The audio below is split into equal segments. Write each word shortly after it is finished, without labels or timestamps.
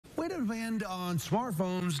We depend on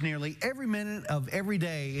smartphones nearly every minute of every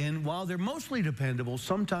day, and while they're mostly dependable,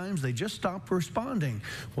 sometimes they just stop responding.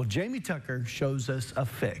 Well, Jamie Tucker shows us a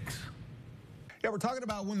fix. Yeah, we're talking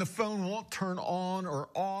about when the phone won't turn on or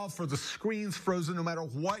off or the screen's frozen no matter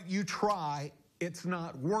what you try. It's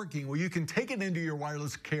not working. Well, you can take it into your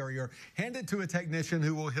wireless carrier, hand it to a technician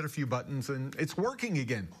who will hit a few buttons, and it's working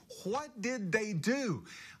again. What did they do?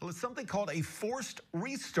 Well, it's something called a forced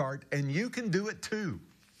restart, and you can do it too.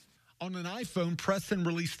 On an iPhone, press and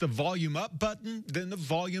release the volume up button, then the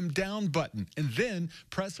volume down button, and then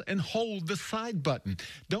press and hold the side button.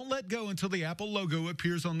 Don't let go until the Apple logo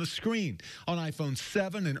appears on the screen. On iPhone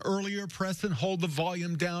 7 and earlier, press and hold the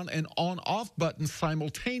volume down and on-off buttons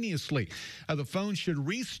simultaneously. The phone should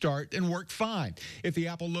restart and work fine. If the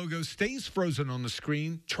Apple logo stays frozen on the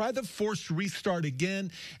screen, try the forced restart again,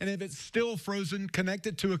 and if it's still frozen, connect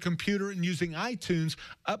it to a computer and using iTunes,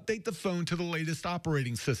 update the phone to the latest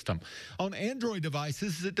operating system. On Android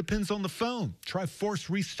devices, it depends on the phone. Try force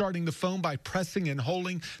restarting the phone by pressing and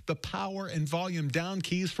holding the power and volume down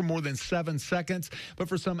keys for more than 7 seconds. But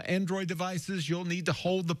for some Android devices, you'll need to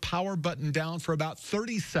hold the power button down for about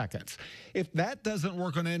 30 seconds. If that doesn't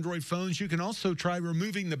work on Android phones, you can also try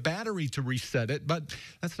removing the battery to reset it, but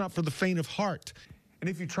that's not for the faint of heart. And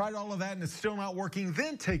if you tried all of that and it's still not working,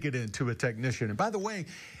 then take it into a technician. And by the way,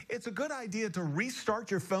 it's a good idea to restart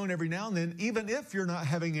your phone every now and then. Even if you're not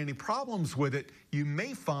having any problems with it, you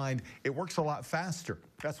may find it works a lot faster.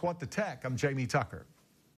 That's What the Tech. I'm Jamie Tucker.